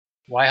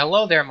Why,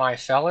 hello there, my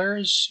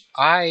fellers.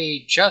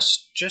 I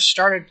just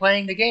started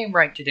playing the game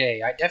right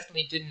today. I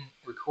definitely didn't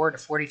record a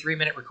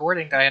 43-minute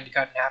recording that I had to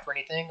cut in half or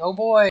anything. Oh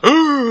boy!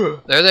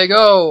 There they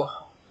go,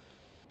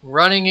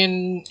 running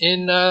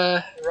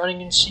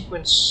in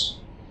sequence.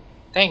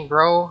 Dang,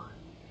 bro.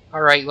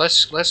 All right,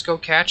 let's go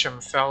catch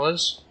them,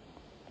 fellas.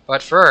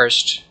 But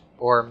first,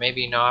 or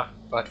maybe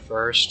not. But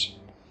first,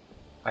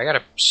 I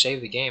gotta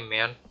save the game,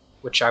 man.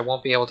 Which I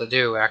won't be able to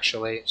do,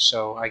 actually,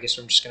 so I guess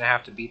I'm just gonna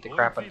have to beat the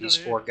crap out of these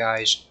 4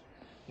 guys.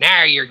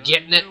 Now you're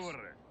getting it!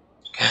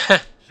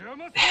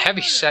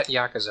 Heavy set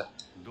Yakuza.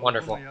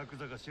 Wonderful.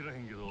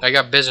 I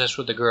got business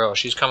with the girl.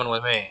 She's coming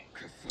with me.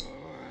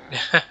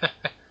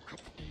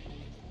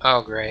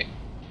 Oh, great.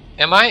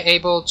 Am I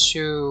able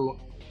to...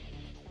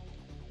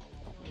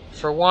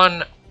 For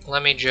one,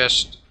 let me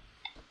just...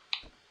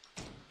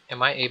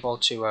 Am I able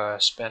to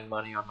spend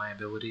money on my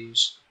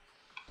abilities?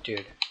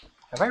 Dude.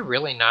 Have I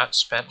really not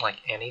spent, like,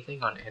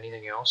 anything on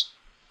anything else?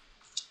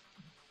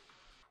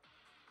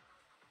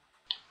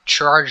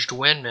 Charged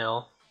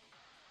windmill.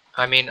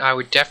 I mean, I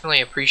would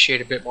definitely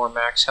appreciate a bit more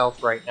max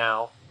health right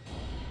now.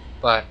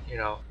 But, you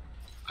know,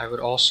 I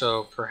would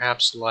also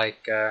perhaps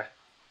like,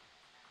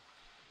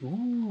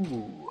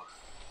 Ooh,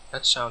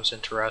 that sounds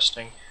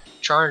interesting.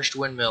 Charged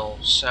windmill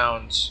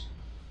sounds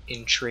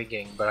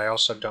intriguing, but I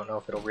also don't know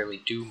if it'll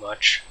really do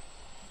much,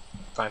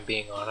 if I'm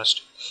being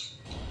honest.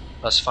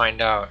 Let's find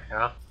out,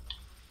 yeah?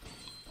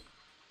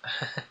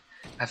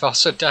 I've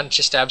also done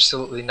just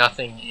absolutely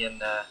nothing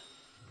in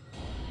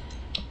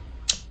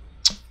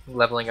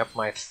leveling up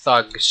my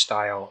thug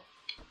style.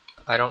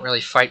 I don't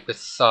really fight with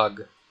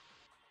thug,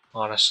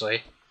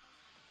 honestly.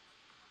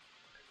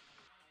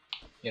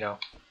 You know,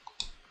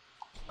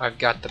 I've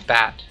got the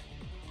bat.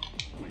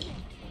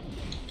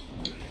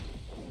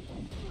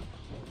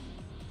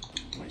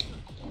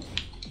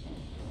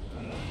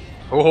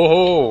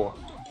 Oh!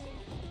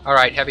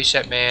 Alright, heavy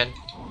set man.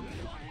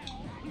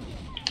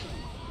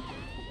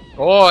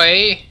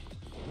 Oi!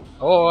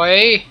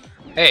 Oi!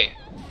 Hey!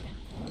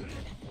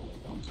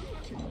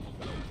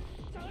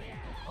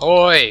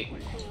 Oi!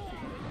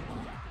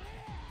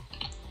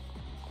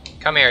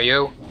 Come here,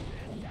 you!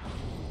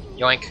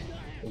 Yoink!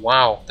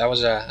 Wow, that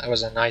was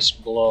a nice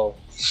blow.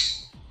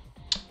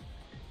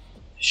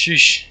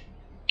 Sheesh!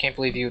 Can't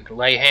believe you'd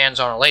lay hands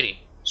on a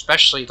lady,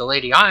 especially the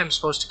lady I'm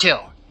supposed to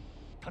kill.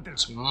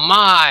 It's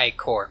my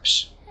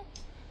corpse.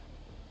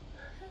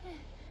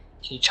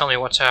 Can you tell me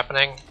what's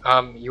happening?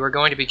 You are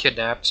going to be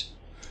kidnapped.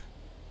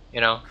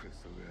 You know.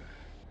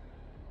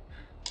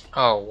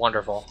 Oh,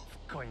 wonderful.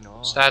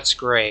 So that's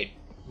great.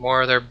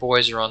 More of their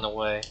boys are on the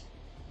way.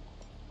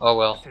 Oh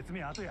well.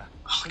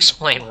 I'll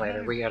explain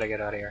later. We gotta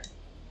get out of here.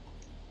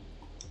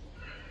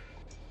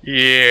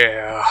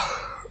 Yeah.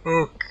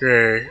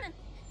 Okay.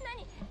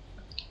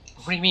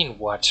 What do you mean,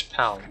 what?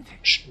 Pal,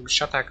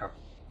 shut that up.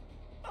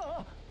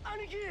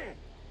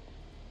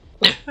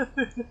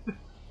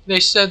 They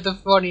said the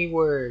funny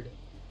word.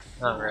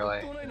 Not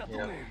really. You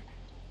know.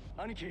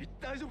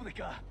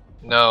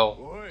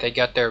 No, they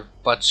got their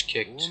butts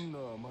kicked.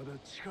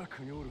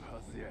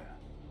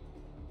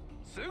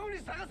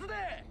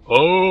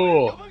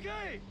 Oh!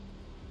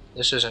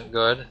 This isn't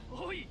good.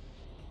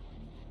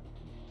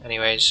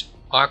 Anyways,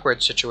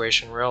 awkward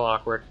situation, real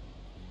awkward.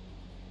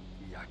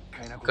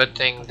 Good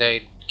thing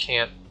they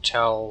can't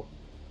tell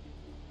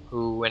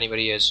who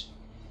anybody is.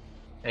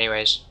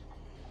 Anyways.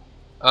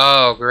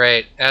 Oh,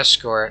 great.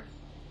 Escort.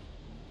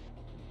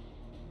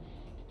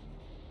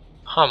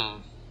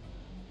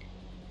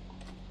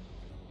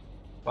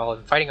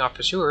 While fighting off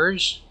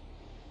pursuers,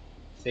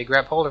 if they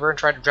grab hold of her and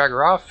try to drag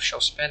her off,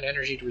 she'll spend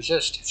energy to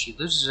resist. If she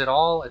loses it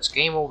all, it's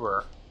game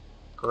over.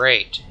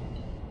 Great.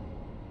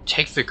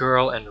 Take the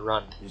girl and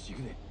run.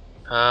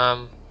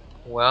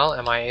 Well,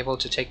 am I able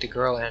to take the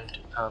girl and,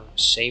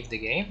 save the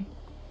game?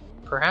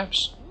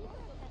 Perhaps?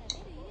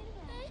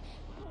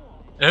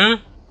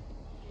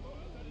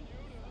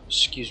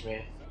 Excuse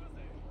me.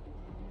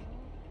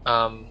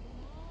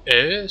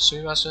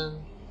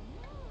 Sumimasen?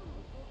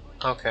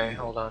 Okay,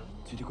 hold on.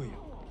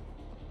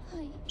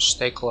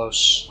 Stay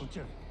close.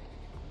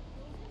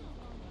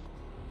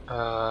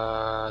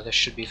 This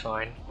should be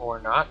fine. Or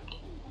not.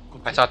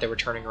 I thought they were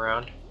turning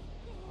around.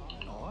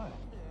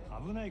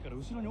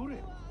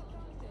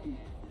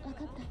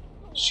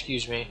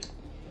 Excuse me.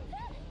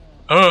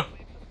 No,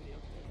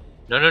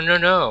 no, no,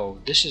 no.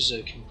 This is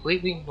a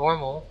completely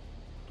normal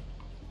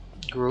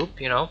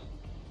group, you know.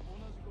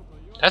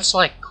 That's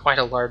like quite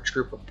a large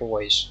group of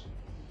boys.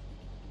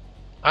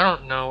 I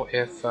don't know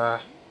if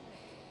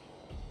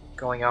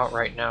going out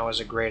right now is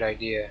a great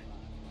idea.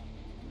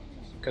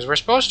 Because we're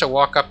supposed to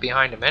walk up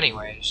behind him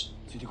anyways.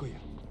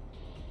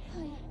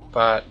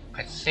 But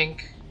I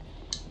think...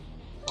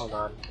 Hold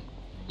on.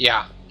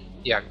 Yeah.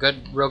 Yeah,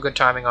 real good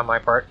timing on my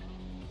part.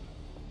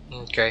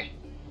 Okay.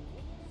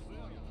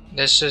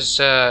 This is,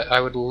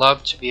 I would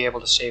love to be able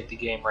to save the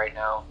game right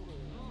now.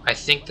 I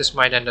think this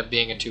might end up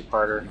being a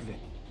 2-parter,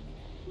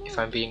 if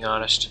I'm being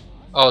honest.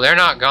 Oh, they're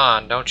not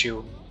gone, don't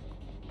you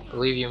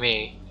believe you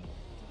me.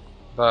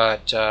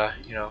 But,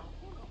 you know.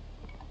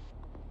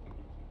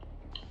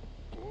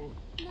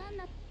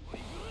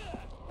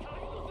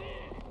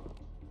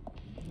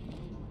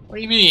 What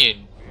do you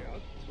mean?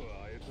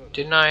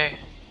 Didn't I?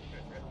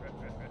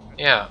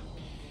 Yeah.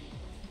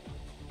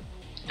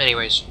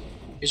 Anyways,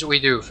 here's what we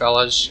do,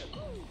 fellas.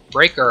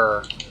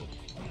 Breaker.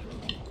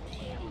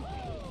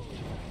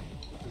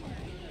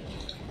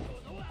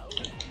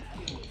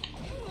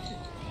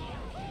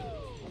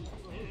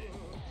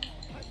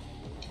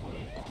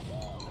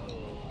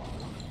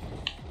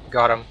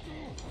 Got him.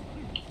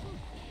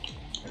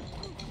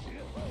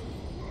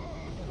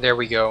 There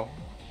we go.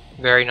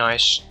 Very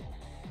nice.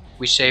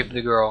 We saved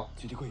the girl.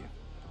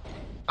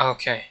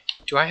 Okay.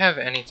 Do I have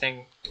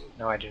anything?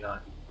 No, I do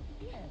not.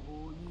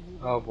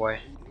 Oh boy.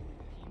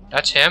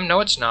 That's him? No,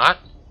 it's not.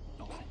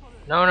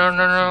 No, no,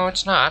 no, no,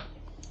 it's not.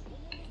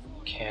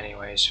 Okay,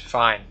 anyways.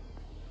 Fine.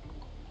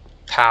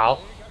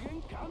 Pal.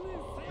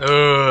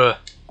 Ugh.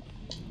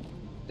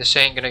 This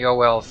ain't gonna go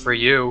well for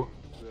you.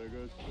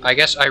 I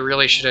guess I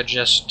really should have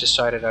just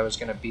decided I was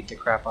gonna beat the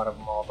crap out of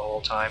them all the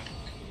whole time.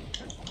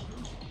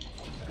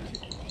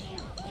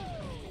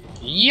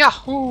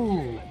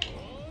 Yahoo!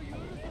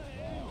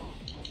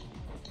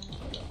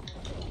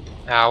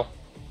 Ow.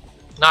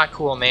 Not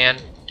cool, man.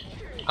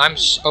 I'm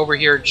over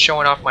here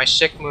showing off my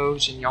sick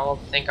moves and y'all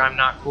think I'm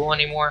not cool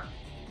anymore?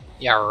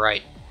 Yeah,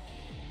 right.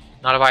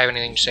 Not if I have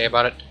anything to say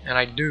about it, and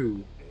I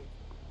do.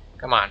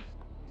 Come on.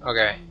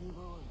 Okay.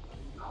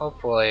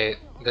 Hopefully,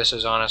 this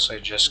is honestly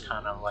just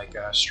kind of like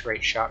a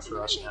straight shot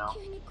for us now.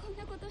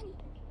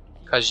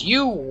 Because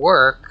you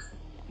work...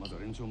 I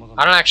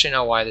don't actually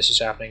know why this is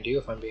happening to you,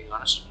 if I'm being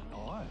honest.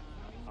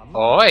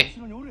 Oi!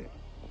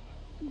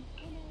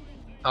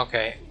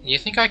 Okay, you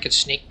think I could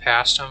sneak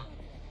past him?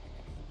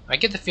 I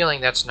get the feeling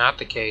that's not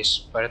the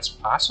case, but it's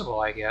possible,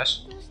 I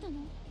guess.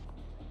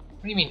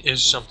 What do you mean,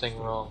 is something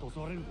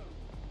wrong?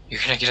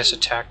 You're gonna get us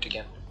attacked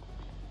again.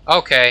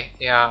 Okay,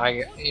 yeah,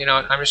 you know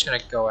what, I'm just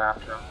gonna go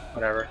after him.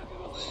 Whatever.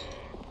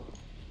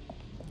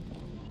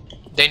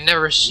 They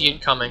never see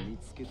it coming.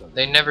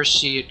 They never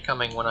see it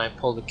coming when I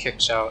pull the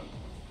kicks out,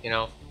 you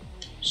know?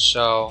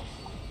 So...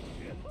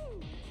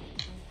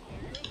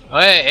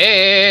 Hey,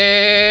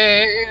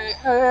 hey,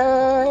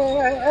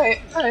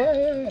 hey,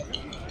 hey.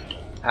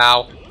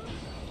 Ow.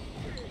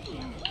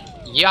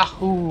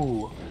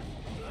 Yahoo!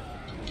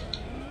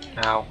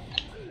 Ow.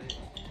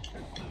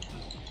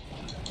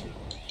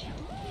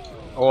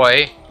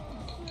 Oi.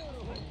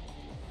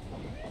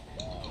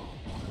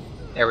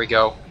 There we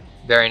go.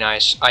 Very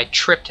nice. I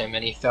tripped him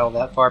and he fell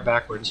that far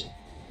backwards.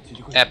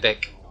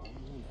 Epic.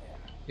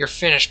 You're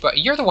finished, but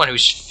you're the one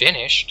who's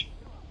finished.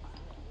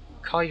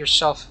 Call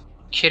yourself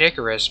Kid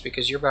Icarus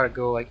because you're about to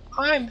go like,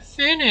 I'm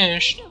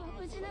finished.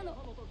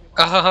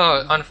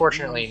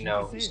 Unfortunately,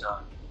 no, he's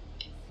not.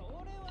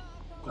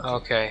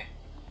 Okay.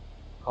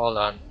 Hold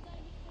on.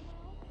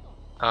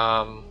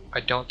 I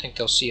don't think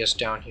they'll see us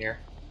down here.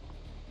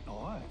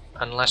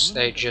 Unless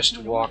they just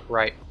walk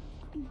right.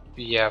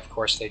 Yeah, of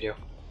course they do.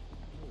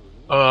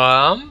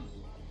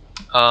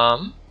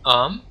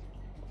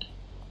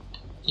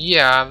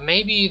 Yeah,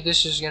 maybe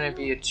this is gonna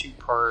be a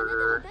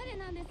two-parter.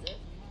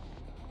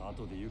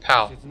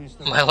 Pal,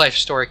 my life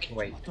story can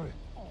wait.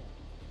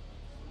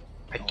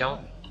 I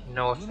don't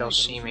know if they'll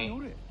see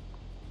me.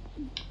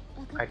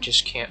 I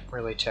just can't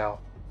really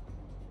tell.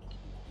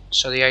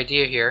 So the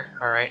idea here,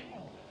 alright,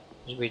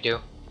 is we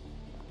do.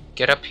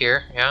 Get up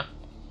here, yeah?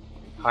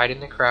 Hide in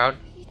the crowd.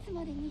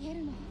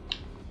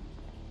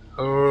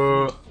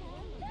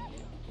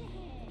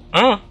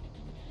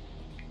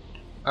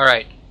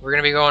 Alright, we're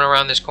gonna be going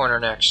around this corner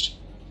next.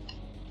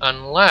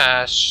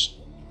 Unless...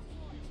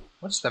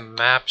 What's the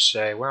map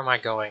say? Where am I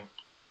going?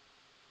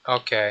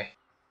 Okay.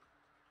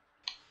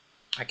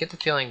 I get the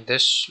feeling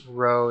this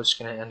road is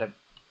gonna end up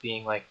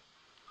being like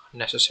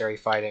unnecessary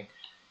fighting.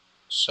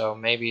 So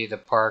maybe the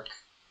park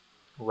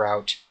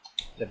route,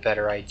 the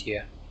better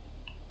idea.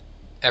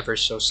 Ever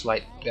so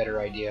slight better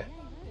idea.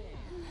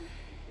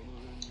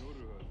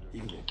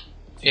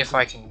 If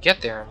I can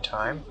get there in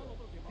time,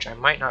 which I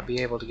might not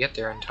be able to get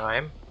there in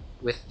time,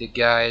 with the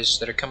guys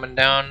that are coming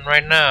down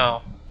right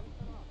now.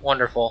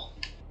 Wonderful.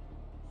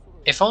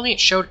 If only it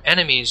showed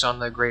enemies on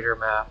the greater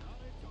map.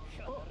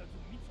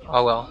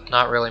 Oh well,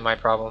 not really my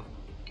problem.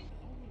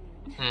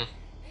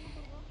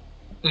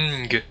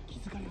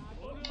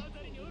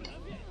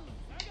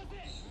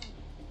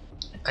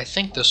 I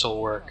think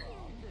this'll work.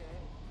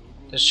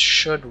 This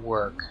should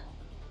work.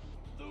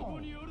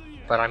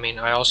 But I mean,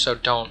 I also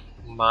don't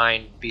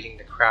mind beating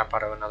the crap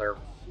out of another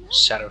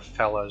set of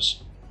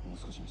fellas.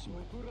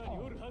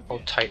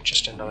 Hold tight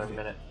just another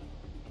minute.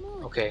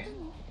 Okay.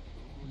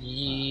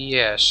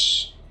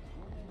 Yes.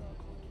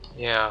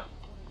 Yeah.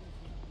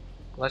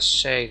 Let's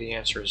say the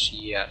answer is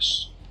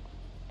yes.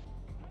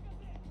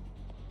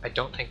 I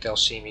don't think they'll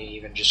see me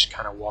even just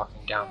kind of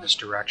walking down this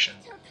direction.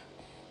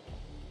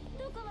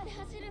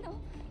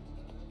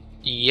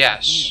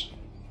 Yes.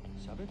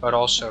 But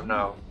also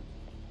no.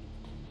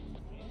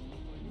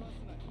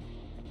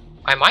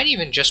 I might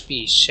even just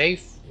be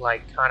safe,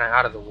 like, kind of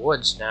out of the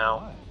woods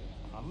now.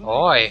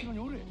 Oi.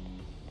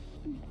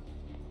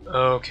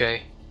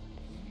 Okay.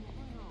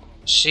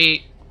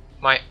 See,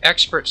 My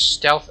expert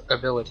stealth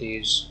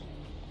abilities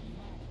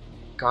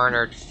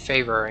garnered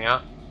favor,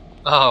 yeah?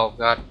 Oh,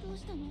 God.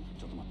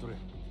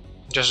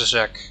 Just a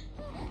sec.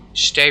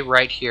 Stay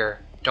right here.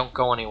 Don't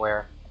go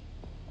anywhere.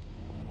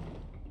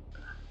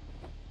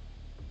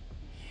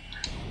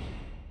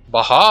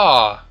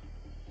 Baha!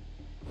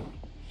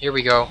 Here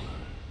we go.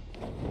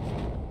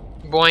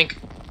 Boink.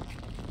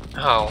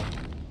 Oh.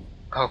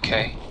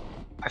 Okay.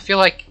 I feel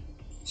like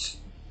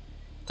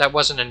that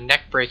wasn't a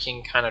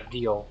neck-breaking kind of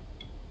deal.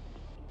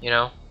 You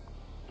know?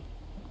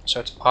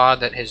 So it's odd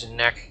that his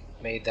neck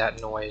made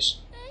that noise.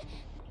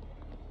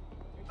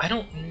 I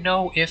don't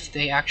know if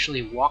they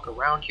actually walk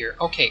around here.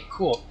 Okay,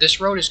 cool. This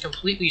road is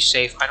completely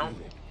safe. I don't...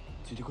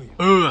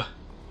 Ugh!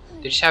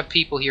 They just have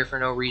people here for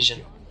no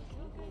reason.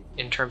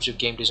 In terms of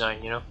game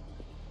design, you know?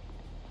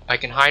 I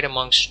can hide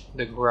amongst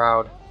the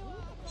crowd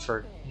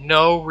for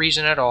no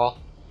reason at all.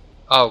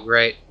 Oh,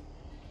 great.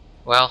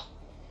 Well.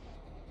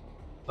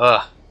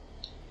 Ugh.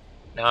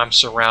 Now I'm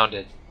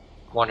surrounded.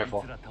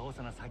 Wonderful.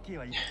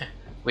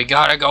 We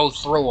gotta go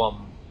through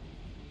them.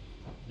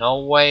 No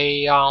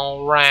way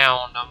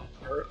around them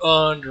or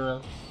under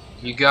them.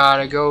 You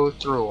gotta go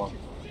through them.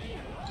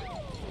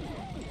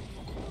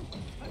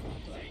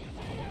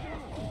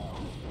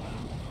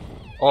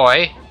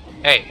 Oi!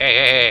 Hey, hey,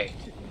 hey, hey!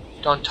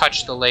 Don't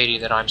touch the lady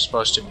that I'm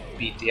supposed to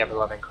beat the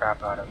ever-loving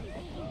crap out of.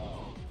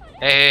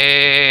 Hey,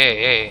 hey,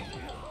 hey, hey!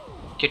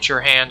 Get your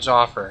hands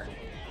off her.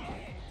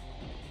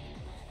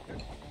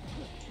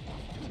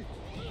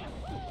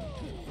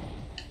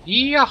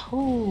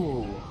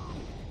 Yahoo!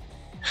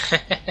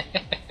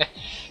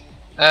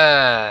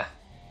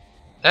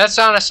 That's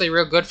honestly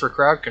real good for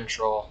crowd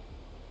control.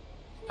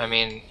 I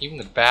mean, even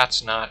the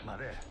bat's not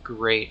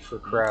great for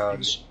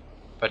crowds.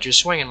 But just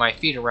swinging my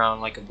feet around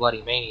like a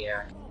bloody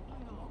maniac.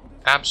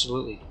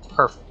 Absolutely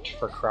perfect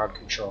for crowd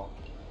control.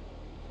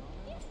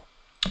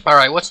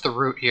 Alright, what's the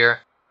route here?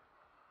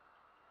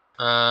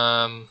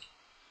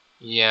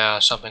 Yeah,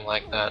 something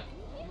like that.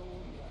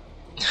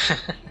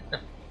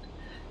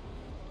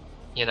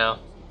 You know,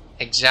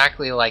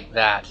 exactly like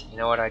that. You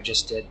know what I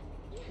just did?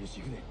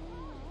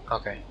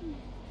 Okay.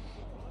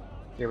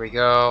 Here we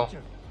go.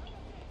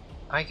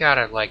 I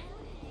gotta, like,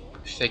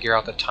 figure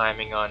out the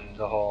timing on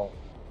the whole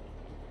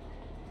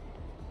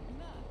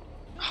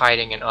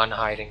hiding and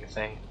unhiding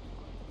thing.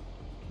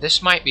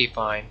 This might be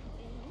fine.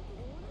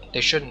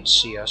 They shouldn't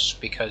see us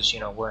because, you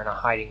know, we're in a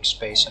hiding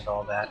space and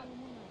all that.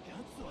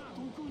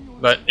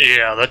 But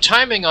yeah, the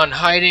timing on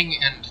hiding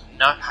and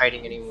not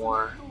hiding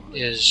anymore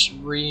is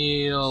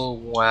real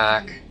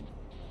whack.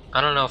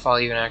 I don't know if I'll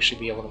even actually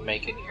be able to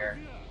make it here.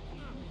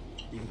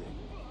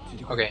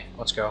 Okay,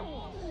 let's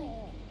go.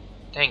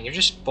 Dang, you're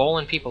just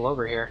bowling people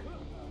over here.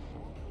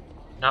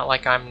 Not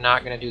like I'm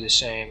not gonna do the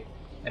same.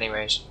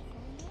 Anyways.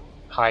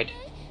 Hide.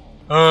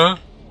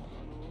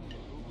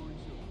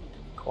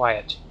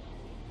 Quiet.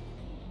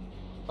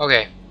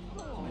 Okay.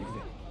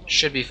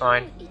 Should be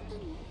fine.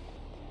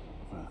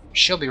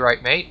 She'll be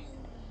right, mate.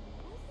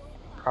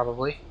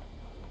 Probably.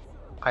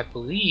 I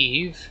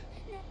believe...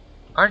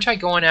 Aren't I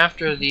going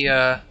after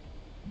the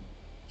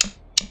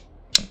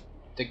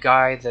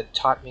guy that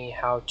taught me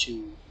how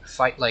to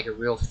fight like a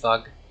real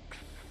thug?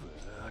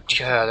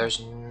 Yeah,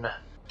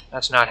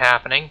 that's not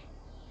happening.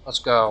 Let's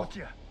go.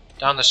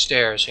 Down the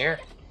stairs here.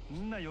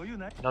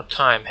 No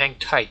time. Hang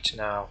tight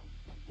now.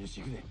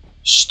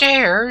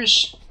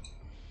 Stairs?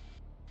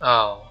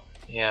 Oh,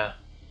 yeah.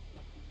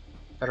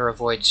 Better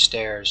avoid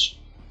stairs.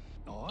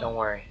 Don't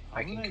worry.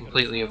 I can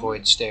completely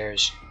avoid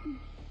stairs.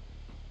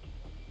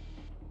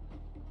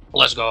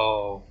 Let's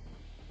go.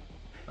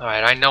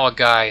 Alright, I know a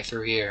guy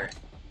through here.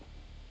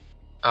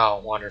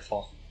 Oh,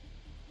 wonderful.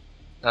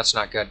 That's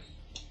not good.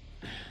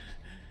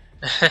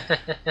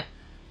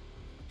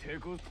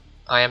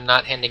 I am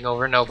not handing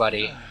over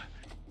nobody.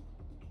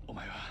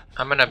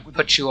 I'm gonna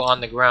put you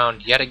on the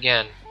ground yet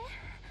again.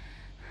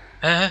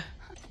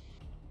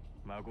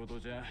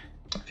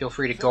 Feel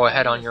free to go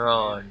ahead on your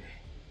own.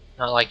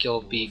 Not like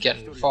you'll be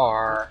getting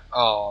far.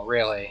 Oh,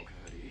 really?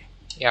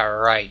 Yeah,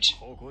 right.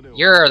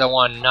 You're the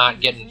one not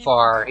getting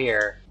far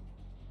here.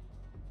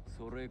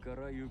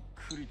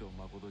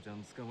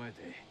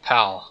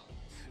 Pal,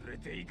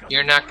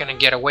 you're not gonna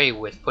get away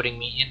with putting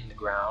me in the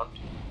ground.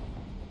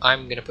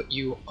 I'm gonna put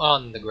you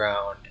on the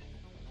ground.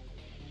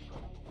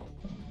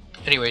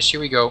 Anyways, here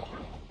we go.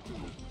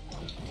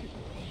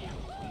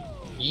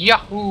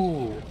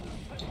 Yahoo!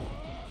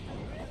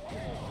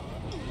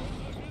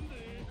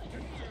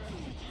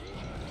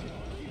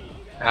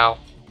 Ow.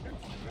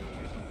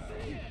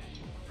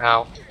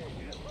 Ow.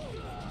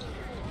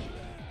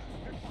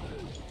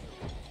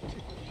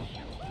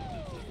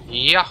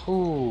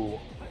 Yahoo!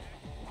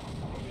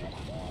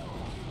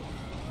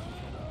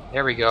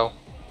 There we go.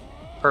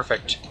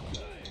 Perfect.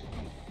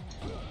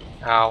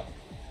 Ow.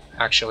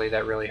 Actually,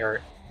 that really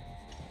hurt.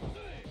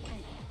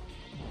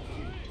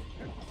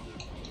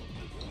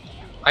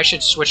 I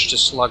should switch to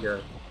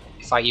Slugger,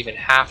 if I even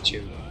have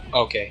to.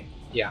 Okay,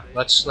 yeah,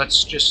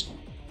 let's just...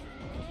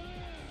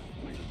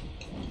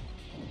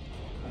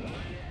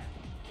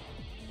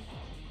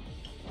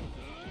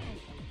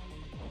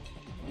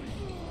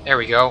 There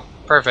we go.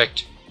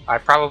 Perfect. I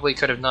probably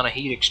could have done a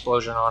heat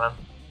explosion on him.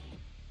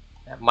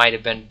 That might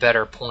have been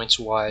better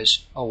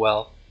points-wise. Oh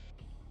well.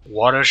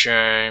 What a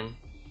shame.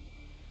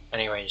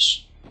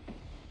 Anyways.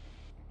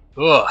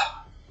 Ugh.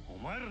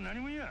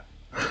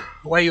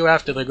 Why you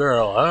after the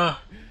girl, huh?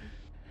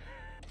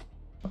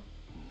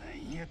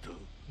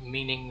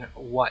 Meaning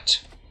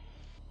what?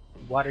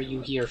 What are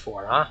you here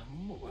for, huh?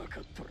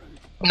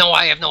 No,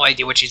 I have no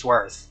idea what she's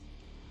worth.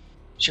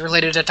 She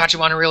related to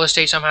Tachibana real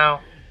estate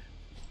somehow?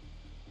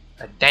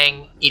 A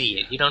dang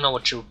idiot. You don't know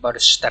what you're about to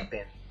step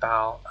in,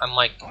 pal. I'm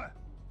like...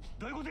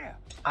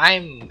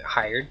 I'm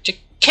hired to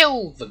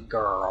kill the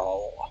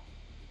girl.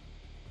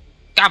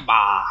 Come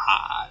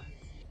on.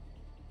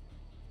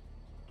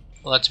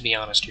 Let's be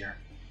honest here.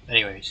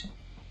 Anyways.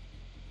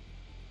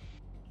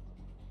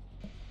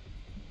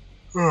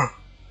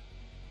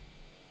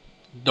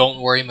 Don't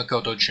worry,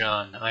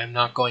 Makoto-chan. I am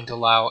not going to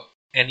allow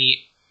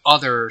any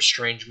other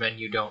strange men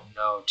you don't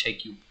know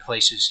take you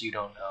places you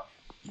don't know.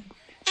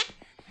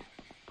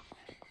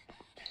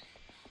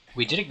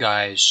 We did it,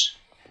 guys.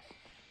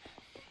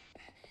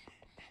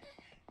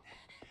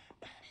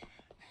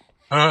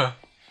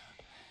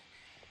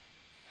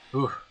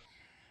 Ooh.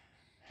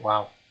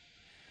 Wow.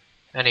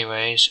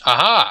 Anyways,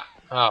 aha!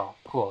 Oh,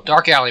 cool.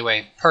 Dark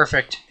alleyway.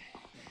 Perfect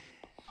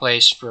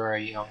place for a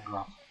young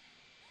girl.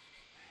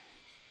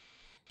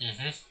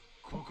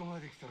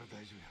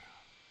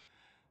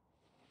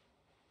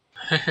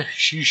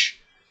 Sheesh.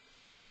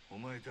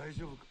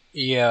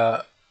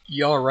 Yeah,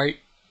 you alright?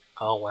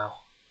 Oh, wow.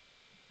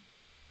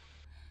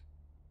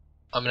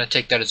 I'm gonna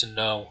take that as a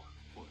no.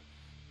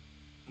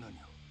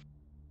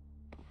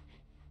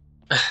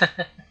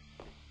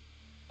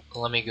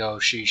 Let me go,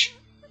 sheesh.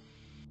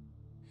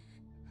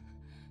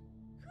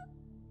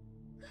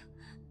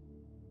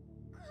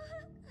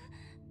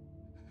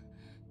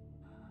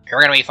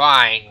 You're gonna be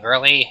fine,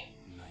 girlie.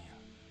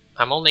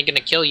 I'm only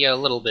gonna kill you a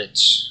little bit.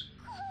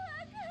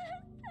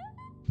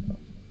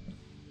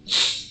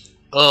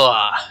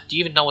 Ugh, do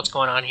you even know what's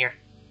going on here?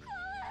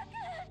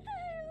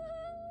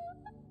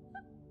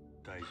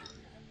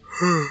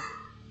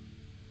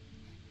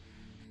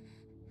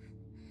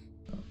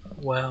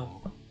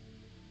 Wow.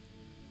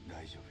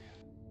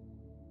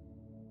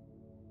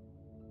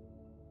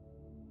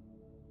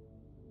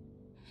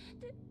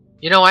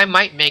 You know, I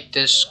might make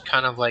this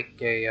kind of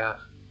like a,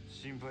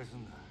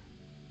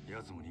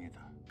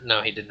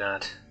 No, he did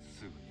not.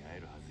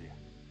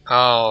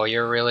 Oh,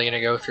 you're really gonna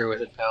go through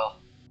with it, pal.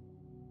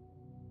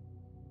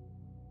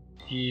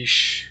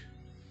 Yeesh.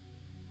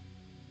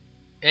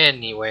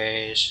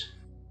 Anyways.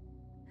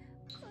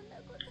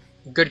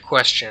 Good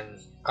question.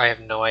 I have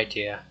no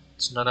idea.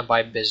 It's none of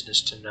my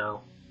business to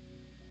know.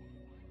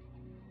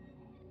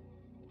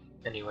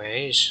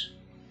 Anyways.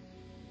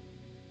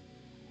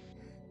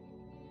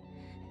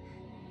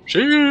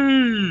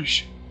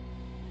 Sheesh!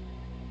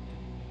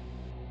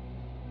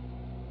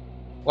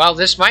 Well,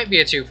 this might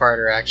be a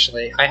two-parter,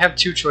 actually. I have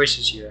two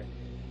choices here.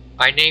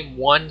 I name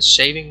one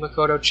saving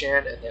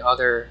Makoto-chan and the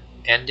other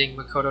ending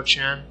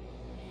Makoto-chan.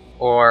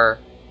 Or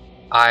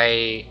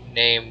I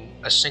name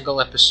a single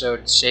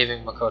episode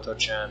saving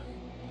Makoto-chan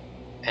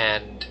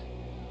and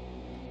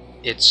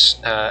it's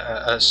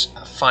a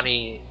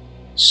funny,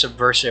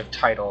 subversive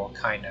title,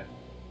 kind of.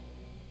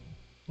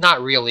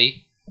 Not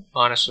really,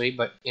 honestly,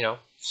 but, you know.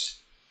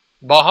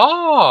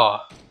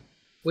 Baha!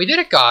 We did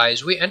it,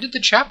 guys! We ended the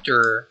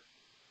chapter!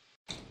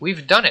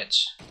 We've done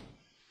it!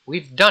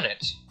 We've done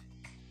it!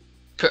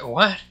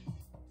 What?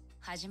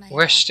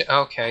 We're still...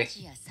 Okay.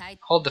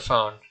 Hold the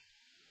phone.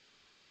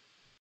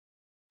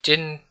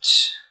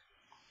 Didn't...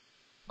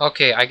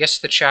 Okay, I guess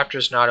the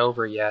chapter's not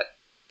over yet,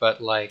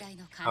 but, like...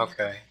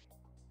 Okay.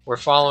 We're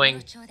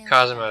following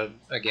Kazuma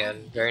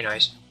again. Very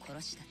nice.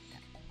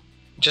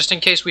 Just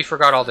in case we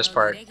forgot all this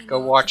part, go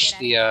watch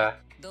the,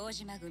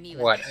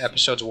 what,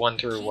 episodes 1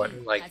 through, what,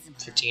 like,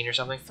 15 or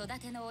something?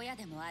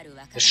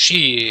 The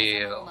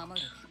shield.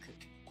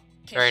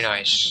 Very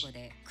nice.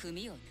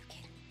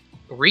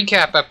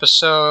 Recap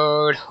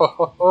episode! Ho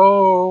ho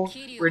ho!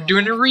 We're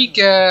doing a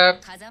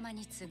recap!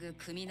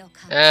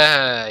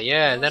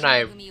 Yeah, and then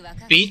I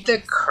beat the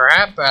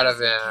crap out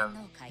of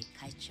him.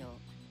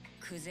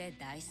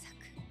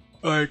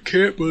 I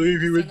can't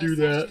believe he would do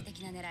that.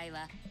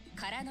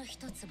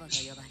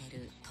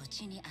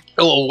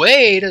 Oh,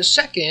 wait a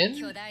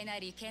second!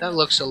 That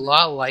looks a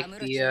lot like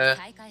the,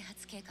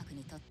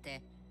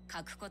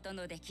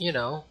 you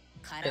know,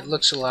 it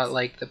looks a lot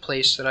like the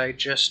place that I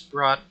just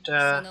brought,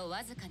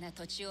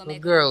 the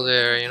girl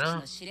there, you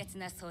know?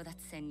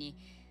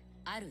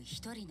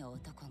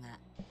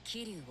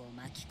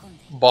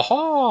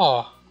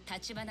 Baha!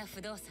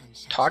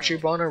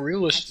 Tachibana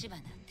real estate.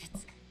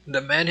 The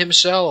man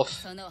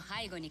himself.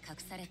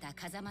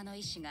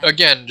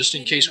 Again, just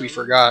in case we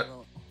forgot.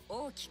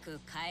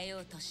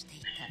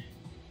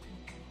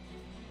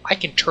 I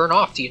can turn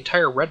off the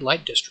entire red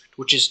light district,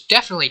 which is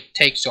definitely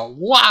takes a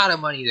lot of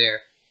money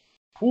there.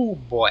 Oh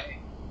boy.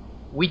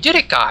 We did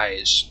it,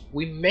 guys.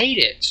 We made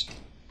it.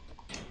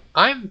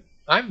 I'm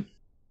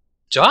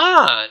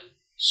done.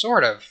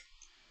 Sort of.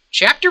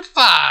 Chapter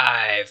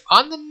 5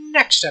 on the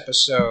next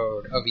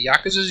episode of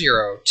Yakuza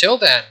 0. Till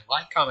then,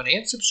 like, comment,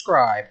 and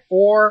subscribe,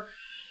 or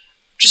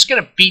I'm just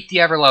gonna beat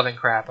the ever-loving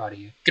crap out of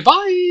you.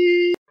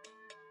 Goodbye!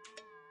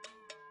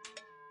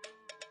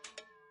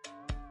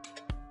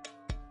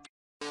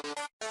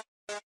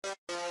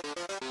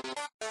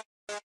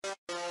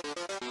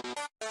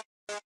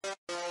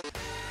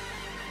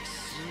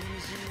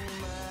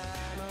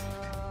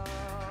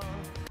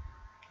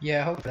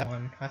 Yeah, I hope that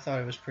one. I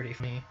thought it was pretty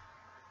funny.